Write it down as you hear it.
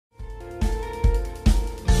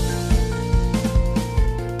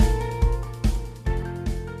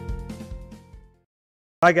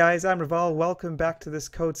Hi guys, I'm Reval. Welcome back to this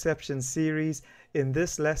Codeception series. In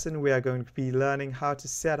this lesson, we are going to be learning how to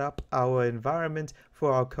set up our environment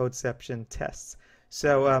for our Codeception tests.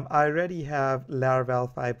 So I already have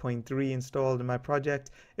Laravel 5.3 installed in my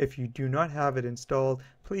project. If you do not have it installed,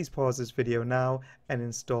 please pause this video now and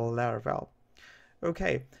install Laravel.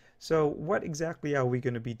 Okay, so what exactly are we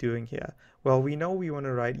going to be doing here? Well, we know we want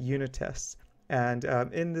to write unit tests. And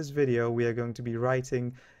in this video, we are going to be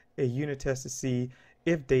writing a unit test to see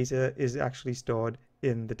if data is actually stored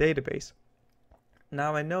in the database.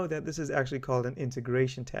 Now I know that this is actually called an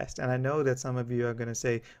integration test, and I know that some of you are going to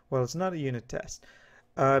say, well, it's not a unit test.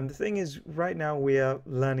 The thing is, right now we are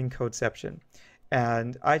learning Codeception,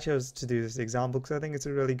 and I chose to do this example because I think it's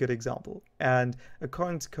a really good example. And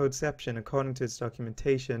according to Codeception, according to its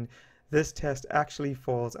documentation, this test actually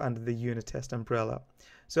falls under the unit test umbrella.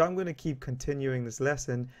 So I'm going to keep continuing this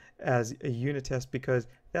lesson as a unit test because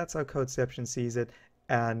that's how Codeception sees it,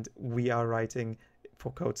 and we are writing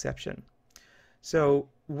for Codeception. So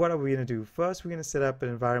what are we going to do? First, we're going to set up an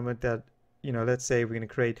environment that, let's say we're going to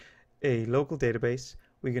create a local database.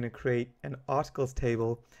 We're going to create an articles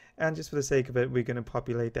table, and just for the sake of it, we're going to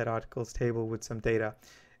populate that articles table with some data.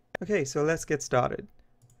 Okay, so let's get started.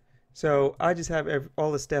 So I just have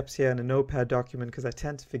all the steps here in a notepad document because I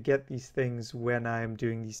tend to forget these things when I'm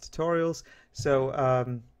doing these tutorials.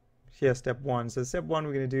 So here's step one. So step one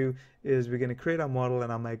we're going to do is we're going to create our model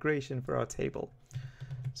and our migration for our table.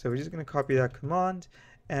 So we're just going to copy that command,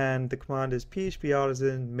 and the command is PHP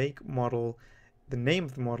artisan make model, the name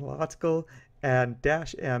of the model article, and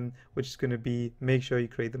 -m, which is going to be make sure you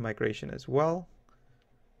create the migration as well.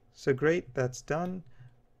 So great, that's done.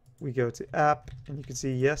 We go to app, and you can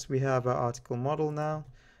see, yes, we have our article model now,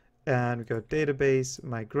 and we go database,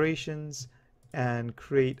 migrations, and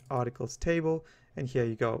create articles table, and here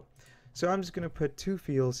you go. So I'm just going to put two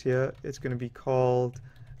fields here. It's going to be called,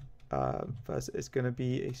 first it's going to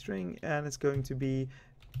be a string, and it's going to be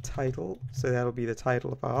title, so that'll be the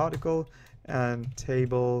title of our article, and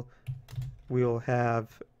table, we'll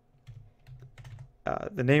have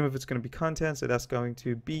the name of it's going to be content, so that's going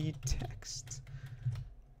to be text.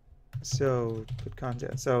 So put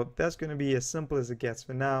content. So that's going to be as simple as it gets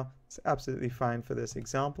for now. It's absolutely fine for this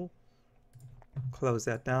example. Close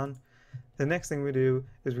that down. The next thing we do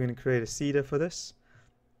is we're going to create a seeder for this,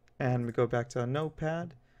 and we go back to our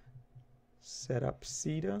notepad, set up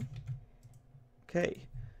seeder. Okay,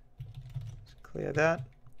 clear that.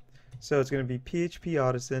 So it's going to be PHP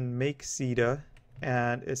artisan make seeder,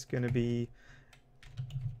 and it's going to be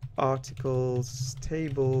articles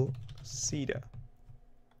table seeder.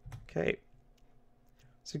 Okay,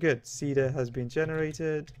 so good, seeder has been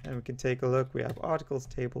generated, and we can take a look. We have articles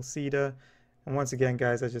table seeder, and once again,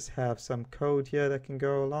 guys, I just have some code here that can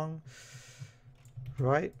go along.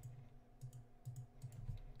 Right,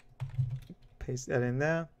 paste that in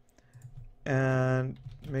there, and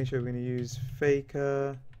make sure we're going to use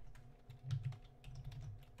Faker.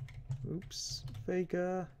 Oops,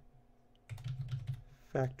 Faker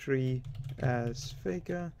factory as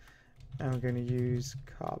Faker, and we're going to use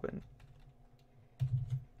carbon.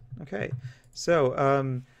 Okay,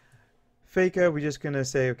 so Faker, we're just going to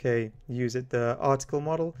say, okay, use it, the article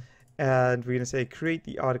model, and we're going to say create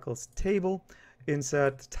the articles table,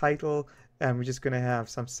 insert the title, and we're just going to have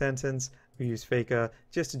some sentence. We use Faker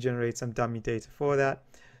just to generate some dummy data for that.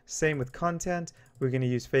 Same with content, we're going to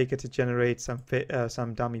use Faker to generate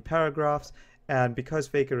some dummy paragraphs, and because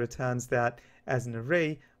Faker returns that as an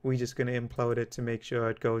array, we're just going to implode it to make sure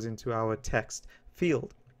it goes into our text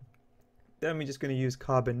field. Then we're just going to use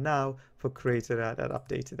carbon now for created that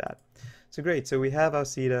updated that. So great, so we have our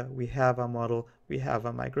seeder, we have our model, we have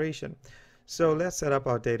our migration. So let's set up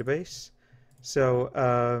our database. So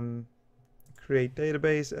create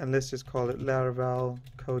database, and let's just call it Laravel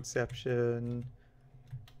Codeception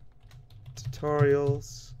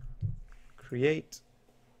Tutorials. Create.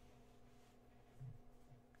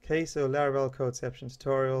 Okay, so Laravel Codeception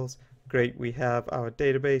Tutorials. Great, we have our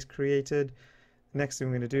database created. Next thing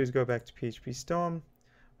we're going to do is go back to PHP Storm.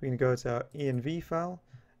 We're going to go to our env file,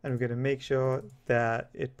 and we're going to make sure that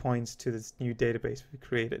it points to this new database we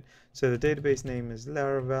created. So the database name is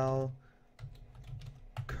Laravel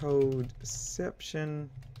Codeception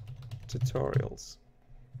Tutorials,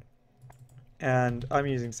 and I'm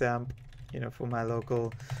using XAMPP, for my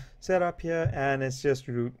local setup here, and it's just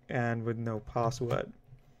root and with no password.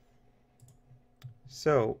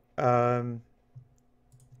 So our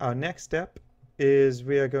next step is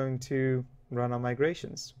we are going to run our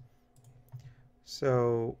migrations.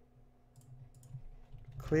 So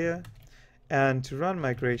clear, and to run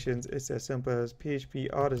migrations, it's as simple as PHP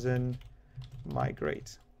artisan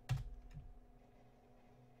migrate.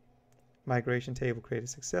 migration table created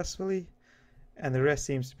successfully, and the rest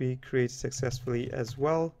seems to be created successfully as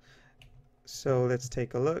well. So let's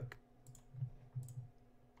take a look.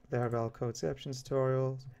 Laravel Codeception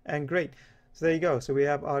Tutorials, and great. So there you go. So we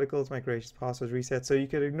have articles, migrations, passwords, reset. So you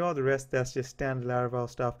can ignore the rest. That's just standard Laravel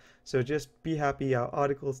stuff. So just be happy our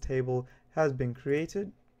articles table has been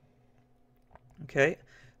created. Okay.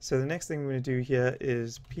 So the next thing we're going to do here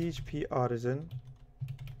is PHP artisan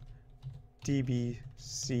db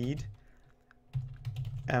seed,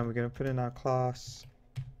 and we're going to put in our class,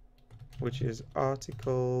 which is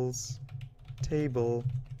articles table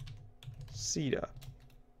seeder.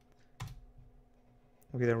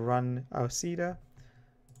 We're going to run our seeder.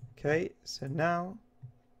 Okay, so now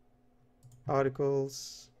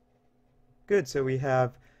articles. Good, so we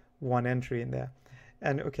have one entry in there.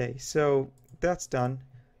 And okay, so that's done.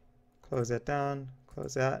 Close that down,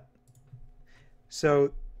 close that.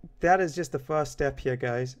 So that is just the first step here,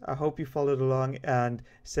 guys. I hope you followed along and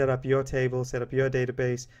set up your table, set up your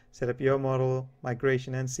database, set up your model,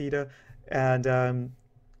 migration, and seeder. And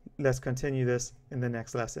let's continue this in the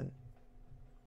next lesson.